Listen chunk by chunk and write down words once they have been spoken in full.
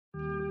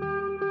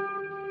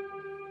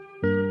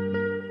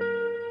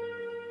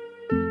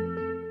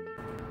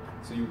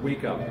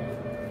wake up,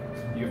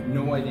 you have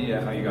no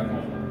idea how you got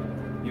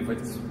home. You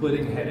have a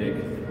splitting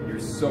headache, you're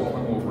so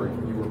hungover,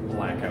 you were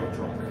blackout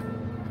drunk.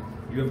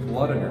 You have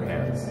blood on your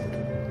hands.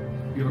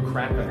 You have a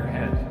crack on your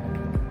head.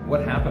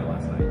 What happened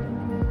last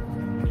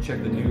night? You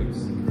check the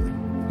news.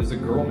 There's a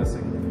girl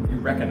missing. You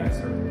recognize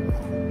her.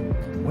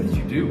 What did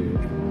you do?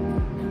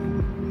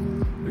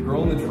 The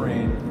Girl in the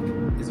Train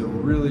is a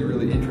really,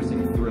 really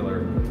interesting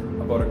thriller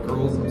about a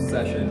girl's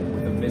obsession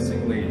with a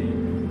missing lady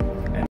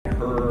and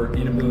her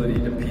inability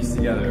to piece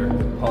together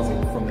the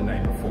puzzle from the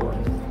night before.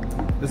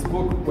 This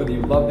book, whether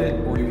you loved it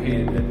or you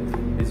hated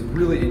it, is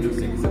really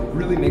interesting because it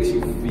really makes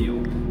you feel.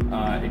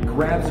 It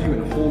grabs you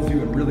and holds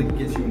you and really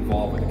gets you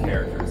involved with the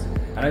characters.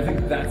 And I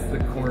think that's the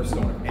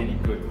cornerstone of any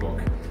good book.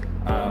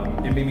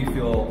 It made me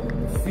feel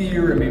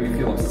fear, it made me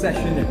feel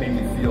obsession, it made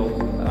me feel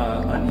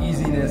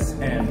uneasiness,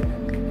 and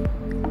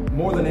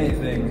more than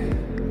anything,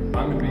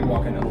 I'm going to be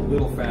walking a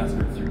little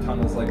faster through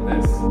tunnels like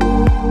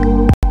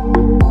this.